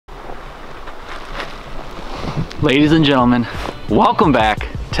Ladies and gentlemen, welcome back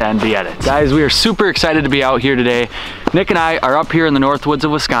to NB Edits. Guys, we are super excited to be out here today. Nick and I are up here in the north woods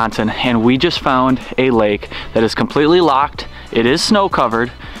of Wisconsin, and we just found a lake that is completely locked. It is snow covered,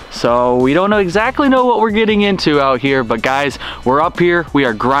 so we don't exactly know what we're getting into out here, but guys, we're up here, we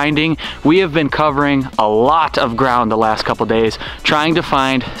are grinding. We have been covering a lot of ground the last couple days trying to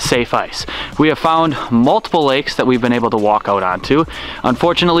find safe ice. We have found multiple lakes that we've been able to walk out onto.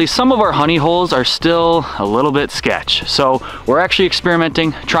 Unfortunately, some of our honey holes are still a little bit sketch, so we're actually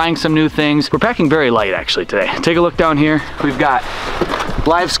experimenting, trying some new things. We're packing very light actually today. Take a look down here. We've got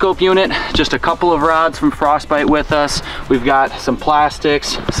live scope unit, just a couple of rods from Frostbite with us. We've got some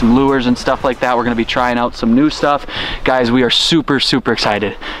plastics, some lures and stuff like that. We're gonna be trying out some new stuff. Guys, we are super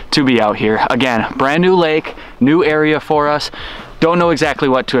excited to be out here. Again, brand new lake, new area for us. Don't know exactly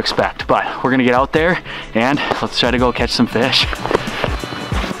what to expect, but we're gonna get out there and let's try to go catch some fish.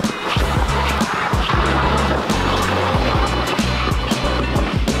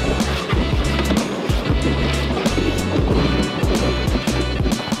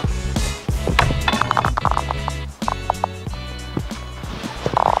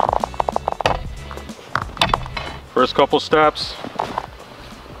 First couple steps,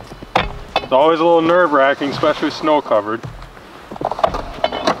 it's always a little nerve-wracking, especially snow covered.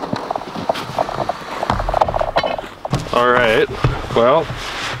 Alright, well,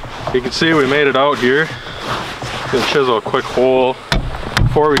 you can see we made it out here. Gonna chisel a quick hole.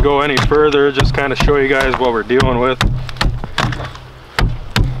 Before we go any further, just kind of show you guys what we're dealing with.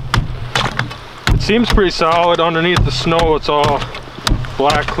 It seems pretty solid. Underneath the snow, it's all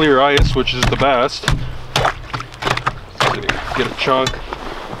black, clear ice, which is the best. Get a chunk.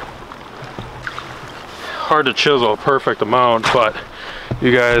 Hard to chisel a perfect amount, but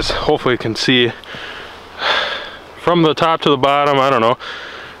you guys hopefully can see from the top to the bottom. I don't know,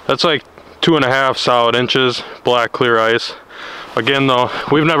 that's like 2.5 solid inches black clear ice. Again though,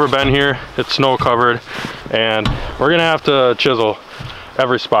 we've never been here, it's snow covered, and we're gonna have to chisel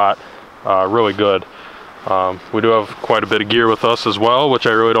every spot really good. We do have quite a bit of gear with us as well, which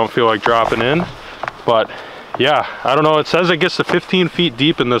I really don't feel like dropping in, but yeah, I don't know, it says it gets to 15 feet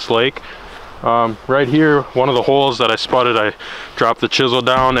deep in this lake. Right here, one of the holes that I spotted, I dropped the chisel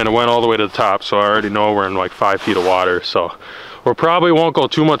down and it went all the way to the top, so I already know we're in like 5 feet of water. So we probably won't go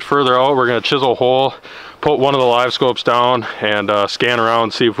too much further out. We're gonna chisel a hole, put one of the live scopes down, and scan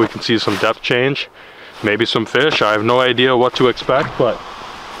around, see if we can see some depth change, maybe some fish. I have no idea what to expect, but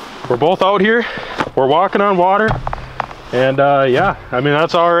we're both out here, we're walking on water, and yeah, I mean,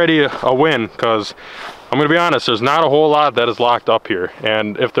 that's already a win, because I'm gonna be honest, there's not a whole lot that is locked up here,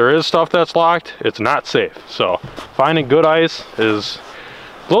 and if there is stuff that's locked, it's not safe. So finding good ice is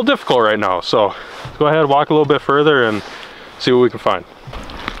a little difficult right now, so let's go ahead and walk a little bit further and see what we can find.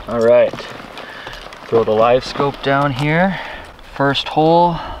 All right, throw the live scope down here. First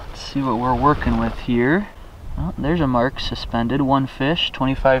hole, let's see what we're working with here. Well, there's a mark suspended, one fish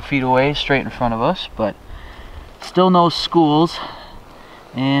 25 feet away straight in front of us, but still no schools.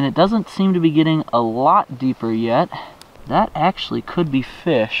 And it doesn't seem to be getting a lot deeper yet. That actually could be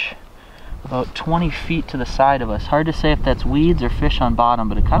fish about 20 feet to the side of us. Hard to say if that's weeds or fish on bottom,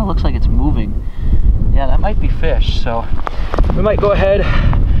 but it kind of looks like it's moving. Yeah, that might be fish, so we might go ahead.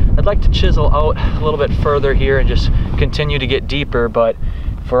 I'd like to chisel out a little bit further here and just continue to get deeper, but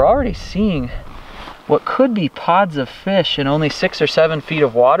if we're already seeing what could be pods of fish in only 6 or 7 feet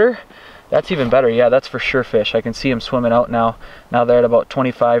of water, that's even better. Yeah, that's for sure fish. I can see them swimming out now. Now they're at about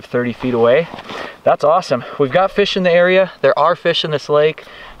 25, 30 feet away. That's awesome. We've got fish in the area. There are fish in this lake.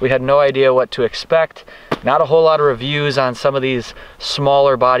 We had no idea what to expect. Not a whole lot of reviews on some of these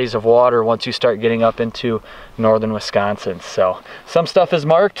smaller bodies of water once you start getting up into northern Wisconsin. So some stuff is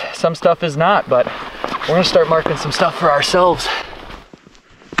marked, some stuff is not, but we're gonna start marking some stuff for ourselves.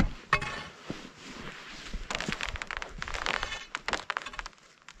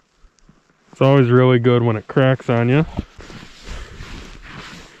 It's always really good when it cracks on you.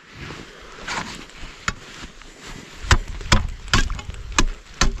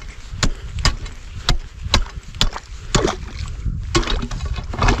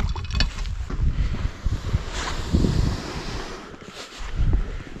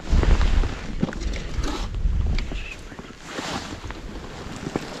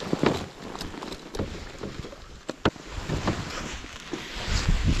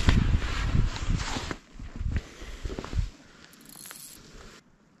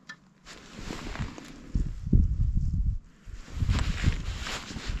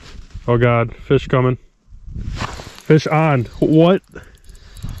 Oh God, fish coming. Fish on. What?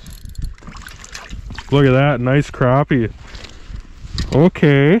 Look at that, nice crappie.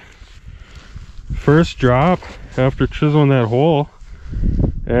 Okay. First drop. after chiseling that hole.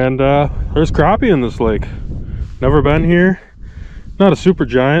 And there's crappie in this lake. Never been here. Not a super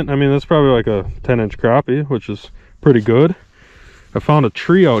giant. I mean, that's probably like a 10-inch crappie, which is pretty good. I found a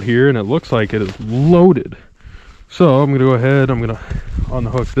tree out here and it looks like it is loaded. So I'm gonna go ahead, I'm gonna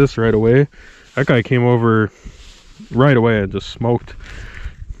unhook this right away. That guy came over right away and just smoked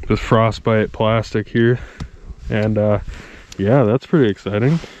this frostbite plastic here. And yeah, that's pretty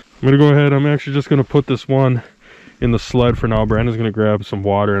exciting. I'm gonna go ahead, I'm actually just gonna put this one in the sled for now. Brandon's gonna grab some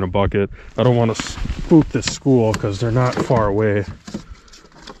water in a bucket. I don't want to spook this school because they're not far away.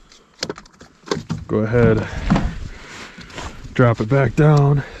 Go ahead, drop it back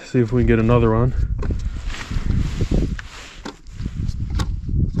down, see if we can get another one.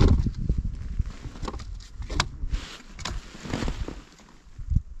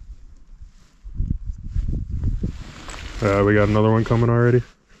 We got another one coming already.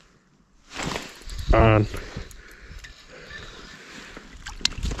 On.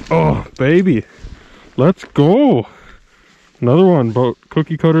 Oh, baby. Let's go. Another one, about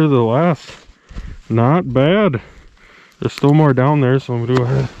cookie cutter to the last. Not bad. There's still more down there, so I'm gonna go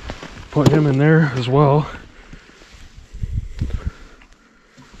ahead and put him in there as well.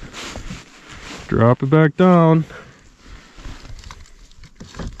 Drop it back down.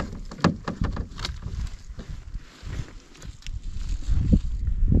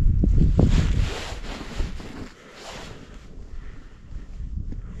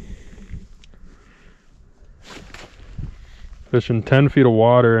 Fishing 10 feet of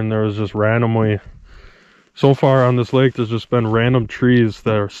water, and there was just randomly, so far on this lake, there's just been random trees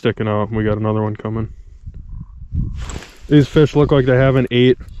that are sticking out. We got another one coming. These fish look like they haven't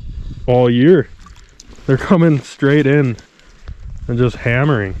ate all year. They're coming straight in and just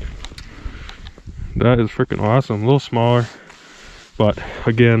hammering. That is freaking awesome. A little smaller, but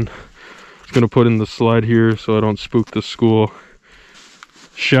again, I'm gonna put in the sled here so I don't spook the school.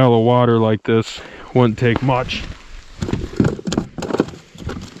 Shallow water like this wouldn't take much.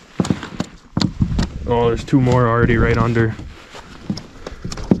 Oh, there's two more already right under.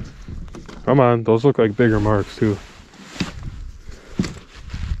 Come on, those look like bigger marks too.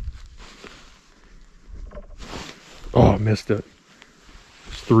 Oh, I missed it.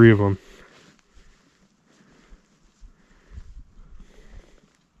 There's 3 of them.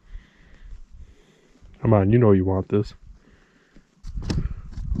 Come on, you know you want this.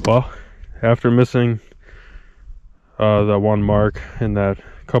 Well, after missing that one mark in that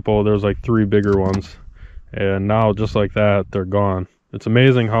couple, there's like 3 bigger ones, and now just like that, they're gone. It's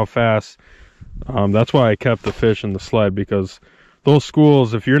amazing how fast. That's why I kept the fish in the sled, because those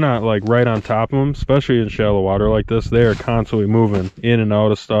schools, if you're not like right on top of them, especially in shallow water like this, they are constantly moving in and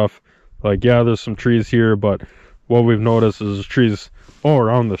out of stuff. Like, yeah, there's some trees here, but what we've noticed is trees all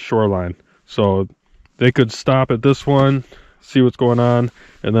around the shoreline, so they could stop at this one, see what's going on,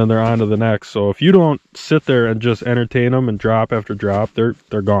 and then they're on to the next. So if you don't sit there and just entertain them and drop after drop, they're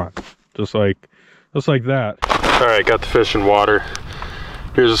gone, just like that. All right, got the fish in water.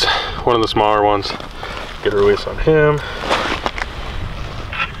 Here's one of the smaller ones. Get a release on him,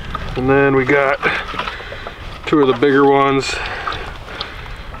 and then we got 2 of the bigger ones.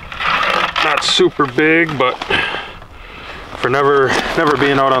 Not super big, but for never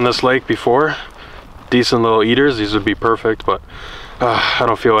being out on this lake before, decent little eaters. These would be perfect, but I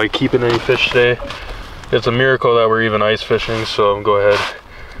don't feel like keeping any fish today. It's a miracle that we're even ice fishing, so I'm gonna go ahead,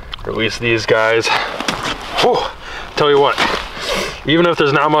 release these guys. Oh, tell you what, even if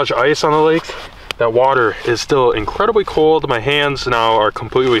there's not much ice on the lake, that water is still incredibly cold. My hands now are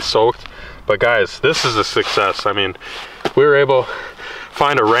completely soaked, but guys, this is a success. I mean, we were able to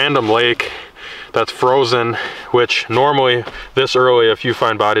find a random lake that's frozen, which normally this early, if you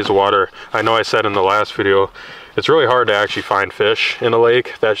find bodies of water, I know I said in the last video, it's really hard to actually find fish in a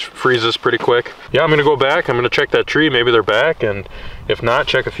lake that freezes pretty quick. Yeah, I'm gonna go back, I'm gonna check that tree, maybe they're back, and if not,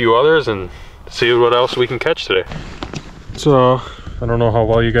 check a few others and see what else we can catch today. So, I don't know how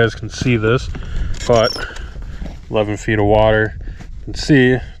well you guys can see this, but 11 feet of water. You can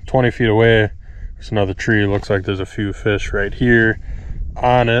see 20 feet away, there's another tree. Looks like there's a few fish right here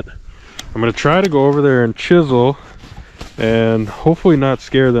on it. I'm gonna try to go over there and chisel and hopefully not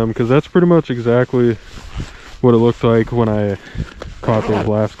scare them, because that's pretty much exactly what it looked like when I caught those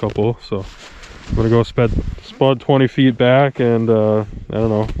last couple. So I'm gonna go spud 20 feet back and I don't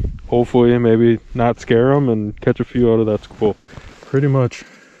know, hopefully maybe not scare them and catch a few out of that school. Pretty much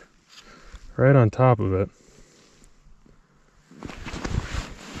right on top of it.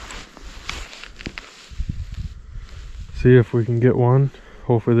 See if we can get one.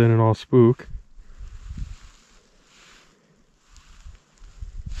 Hopefully they didn't all spook.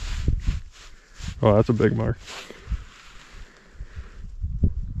 Oh, that's a big mark.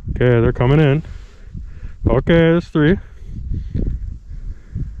 Okay, they're coming in. Okay, there's 3.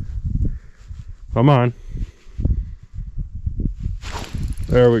 Come on.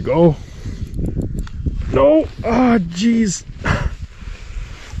 There we go. No! Ah, jeez.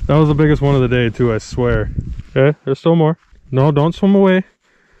 That was the biggest one of the day too, I swear. Okay, there's still more. No, don't swim away.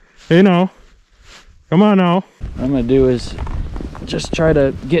 Hey now. Come on now. What I'm gonna do is just try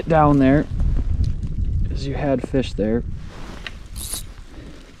to get down there, because you had fish there.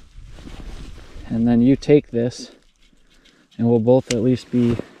 And then you take this, and we'll both at least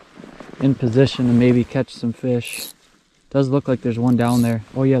be in position to maybe catch some fish. Does look like there's one down there.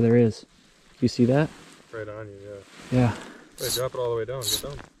 Oh yeah, there is. You see that? Right on you, yeah. Yeah. Wait, drop it all the way down. Get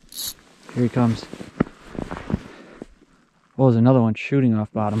down. Here he comes. Oh, there's another one shooting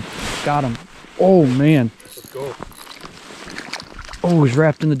off bottom. Got him. Oh man. Let's go. Oh, he's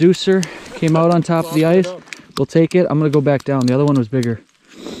wrapped in the deucer. Came out on top of the ice. We'll take it. I'm gonna go back down. The other one was bigger.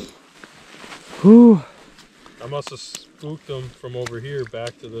 Whew. I must have spooked them from over here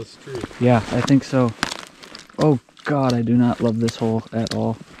back to this tree. Yeah, I think so. Oh God, I do not love this hole at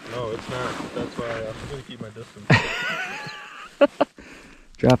all. No, it's not. That's why I'm gonna keep my distance.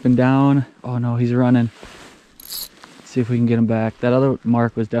 Dropping down. Oh no, he's running. Let's see if we can get him back. That other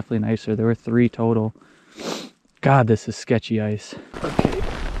mark was definitely nicer. There were 3 total. God, this is sketchy ice. Okay,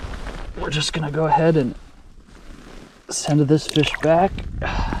 we're just gonna go ahead and send this fish back.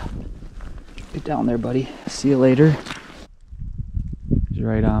 Get down there, buddy. See you later. He's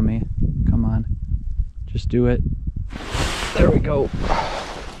right on me. Come on. Just do it. There we go.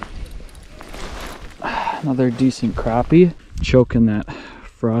 Another decent crappie. Choking that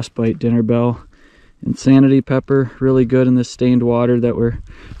frostbite dinner bell. Insanity pepper. Really good in this stained water that we're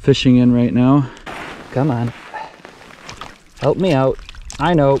fishing in right now. Come on. Help me out.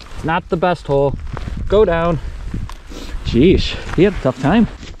 I know, not the best hole. Go down. Jeez, he had a tough time.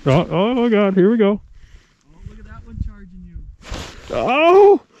 Oh God, here we go. Oh, look at that one charging you.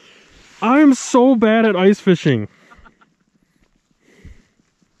 Oh! I'm so bad at ice fishing.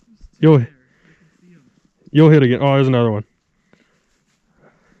 You'll hit again. Oh, there's another one.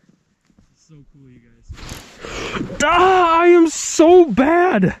 This is so cool, you guys. Ah, I am so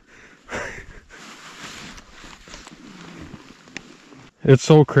bad. It's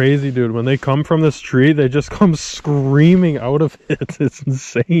so crazy, dude. When they come from this tree, they just come screaming out of it. It's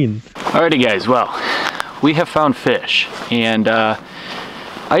insane. Alrighty guys, well, we have found fish, and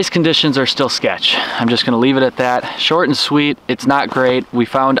ice conditions are still sketch. I'm just gonna leave it at that. Short and sweet. It's not great. We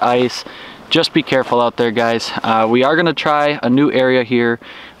found ice. Just be careful out there, guys. We are gonna try a new area here.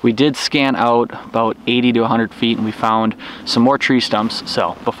 We did scan out about 80 to 100 feet and we found some more tree stumps.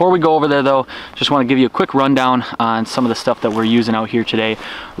 So before we go over there though, just want to give you a quick rundown on some of the stuff that we're using out here today.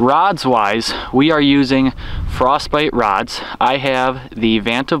 Rods wise, we are using frostbite rods. I have the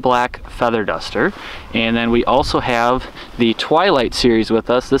Vanta Black Feather Duster, and then we also have the Twilight series with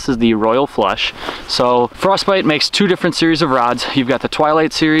us. This is the Royal Flush. So Frostbite makes 2 different series of rods. You've got the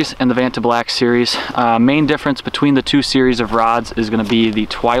Twilight series and the Vanta Black series. Main difference between the 2 series of rods is going to be the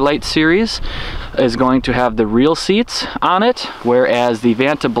Twilight series is going to have the reel seats on it, whereas the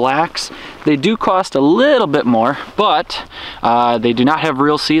Vanta Blacks, they do cost a little bit more, but they do not have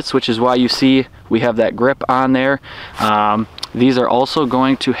reel seats, which is why you see we have that grip on there. These are also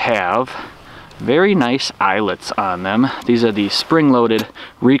going to have very nice eyelets on them. These are the spring-loaded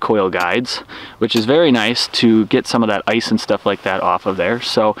recoil guides, which is very nice to get some of that ice and stuff like that off of there.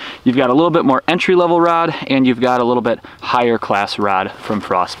 So you've got a little bit more entry-level rod, and you've got a little bit higher class rod from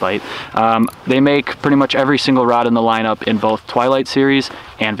Frostbite. They make pretty much every single rod in the lineup in both Twilight series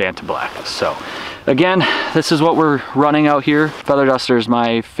and Vanta Black. So again, this is what we're running out here. Feather Duster is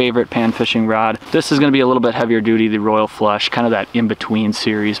my favorite pan fishing rod. This is going to be a little bit heavier duty, the Royal Flush, kind of that in-between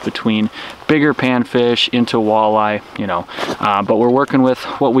series between bigger panfish into walleye, you know. But we're working with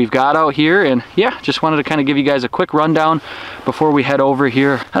what we've got out here, and yeah, just wanted to kind of give you guys a quick rundown before we head over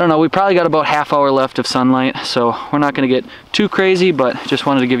here. I don't know, we probably got about half hour left of sunlight, so we're not going to get too crazy, but just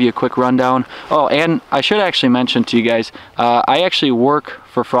wanted to give you a quick rundown. Oh, and I should actually mention to you guys, I actually work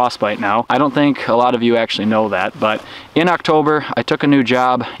for Frostbite now. I don't think a lot of you actually know that, but in October I took a new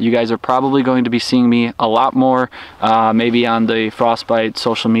job. You guys are probably going to be seeing me a lot more, maybe on the Frostbite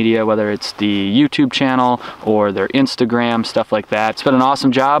social media, whether it's the YouTube channel or their Instagram, stuff like that. It's been an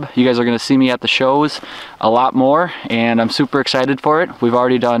awesome job. You guys are going to see me at the shows a lot more, and I'm super excited for it. We've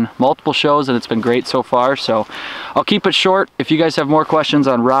already done multiple shows and it's been great so far, so I'll keep it short. If you guys have more questions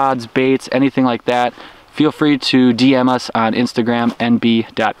on rods, baits, anything like that, feel free to DM us on Instagram,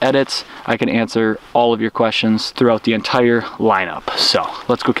 nb.edits. I can answer all of your questions throughout the entire lineup. So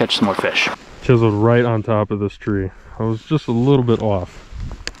let's go catch some more fish. Chiseled right on top of this tree. I was just a little bit off.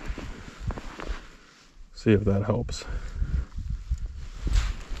 See if that helps.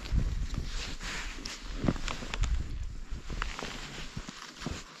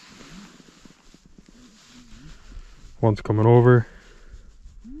 One's coming over.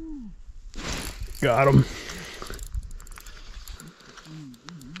 Got him.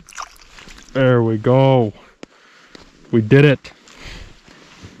 There we go. We did it.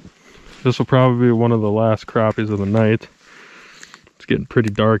 This will probably be one of the last crappies of the night. It's getting pretty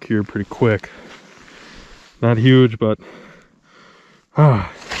dark here pretty quick. Not huge, but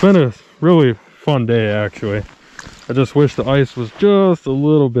it's been a really fun day actually. I just wish the ice was just a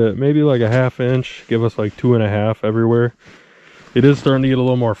little bit, maybe like a ½ inch, give us like 2.5 everywhere. It is starting to get a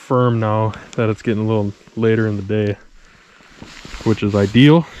little more firm now that it's getting a little later in the day, which is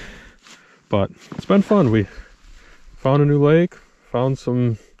ideal, but it's been fun. We found a new lake, found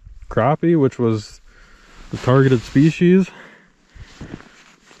some crappie, which was the targeted species.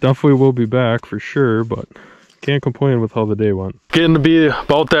 Definitely will be back for sure, but can't complain with how the day went. Getting to be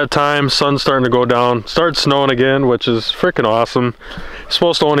about that time, sun's starting to go down, starts snowing again, which is freaking awesome. It's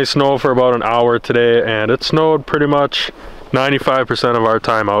supposed to only snow for about an hour today, and it snowed pretty much 95% of our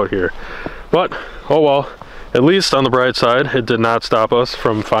time out here. But oh well, at least on the bright side, it did not stop us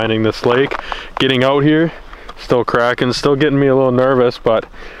from finding this lake, getting out here. Still cracking, still getting me a little nervous, but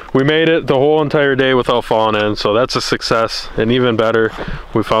we made it the whole entire day without falling in, so that's a success. And even better,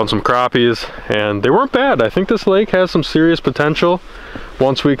 we found some crappies and they weren't bad. I think this lake has some serious potential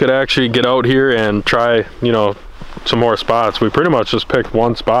once we could actually get out here and try, you know, some more spots. We pretty much just picked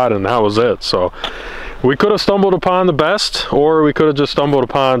one spot and that was it. So we could have stumbled upon the best, or we could have just stumbled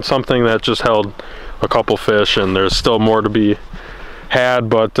upon something that just held a couple fish and there's still more to be had,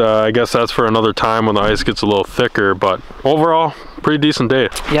 but I guess that's for another time when the ice gets a little thicker. But overall, pretty decent day.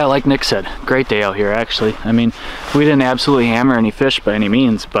 Yeah, like Nick said, great day out here actually. I mean, we didn't absolutely hammer any fish by any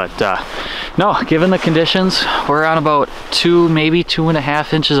means, but no, given the conditions, we're on about 2, maybe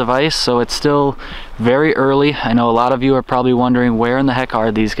 2.5 inches of ice, so it's still very early. I know a lot of you are probably wondering, where in the heck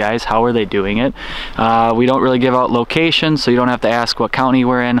are these guys? How are they doing it? We don't really give out locations, so you don't have to ask what county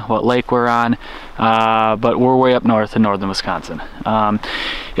we're in, what lake we're on, but we're way up north in northern Wisconsin.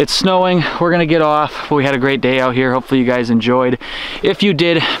 It's snowing, we're gonna get off, but we had a great day out here. Hopefully you guys enjoyed. If you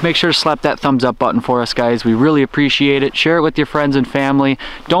did, make sure to slap that thumbs up button for us, guys. We really appreciate it. Share it with your friends and family.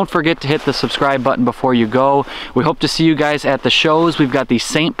 Don't forget to hit the subscribe button before you go. We hope to see you guys at the shows. We've got the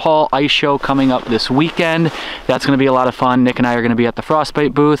St. Paul Ice Show coming up this weekend. That's going to be a lot of fun. Nick and I are going to be at the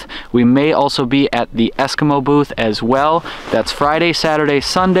Frostbite booth. We may also be at the Eskimo booth as well. That's Friday, Saturday,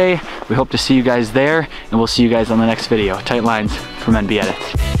 Sunday. We hope to see you guys there, and we'll see you guys on the next video. Tight lines from NB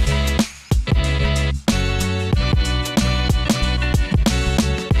Edit.